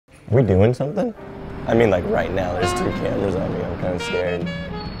Are we doing something? I mean, like right now, there's 2 cameras on me. I'm kind of scared.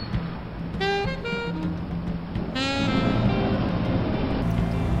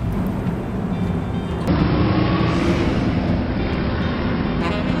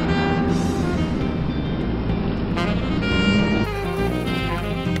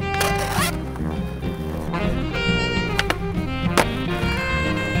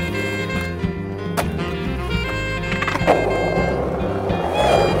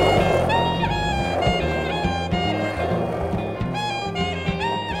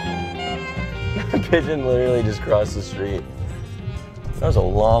 Pigeon literally just crossed the street. That was a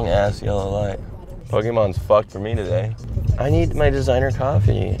long ass yellow light. Pokemon's fucked for me today. I need my designer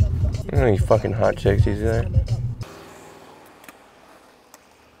coffee. I don't know any fucking hot chicks you see there.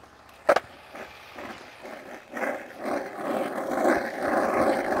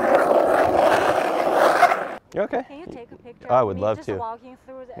 You okay? Can you take a picture? Oh, I would of me love just to. Walking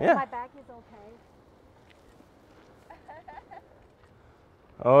through the, Yeah. My back is okay.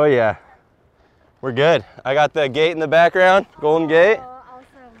 Oh yeah. We're good. I got the gate in the background, Golden Gate. Oh,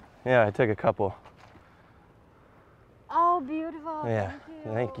 awesome. Yeah, I took a couple. Oh, beautiful. Yeah,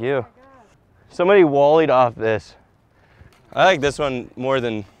 thank Oh you. my God. Somebody wallied off this. I like this one more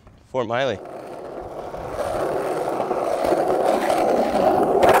than Fort Miley.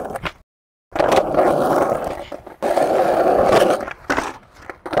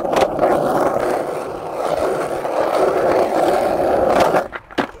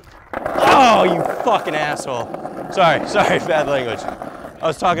 Oh, you fucking asshole. Sorry, bad language. I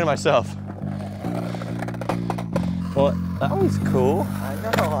was talking to myself. Well, that was cool. I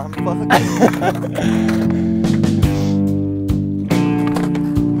know, I'm fucking.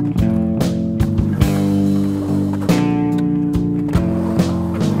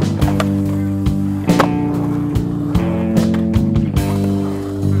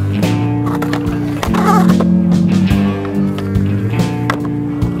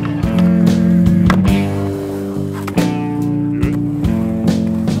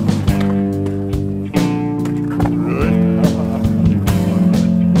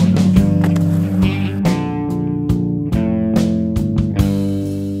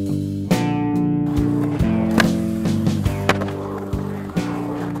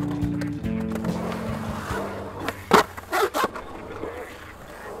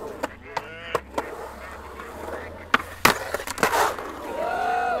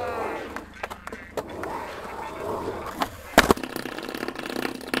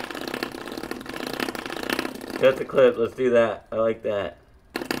 Cut the clip, let's do that. I like that.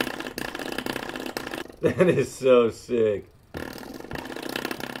 That is so sick.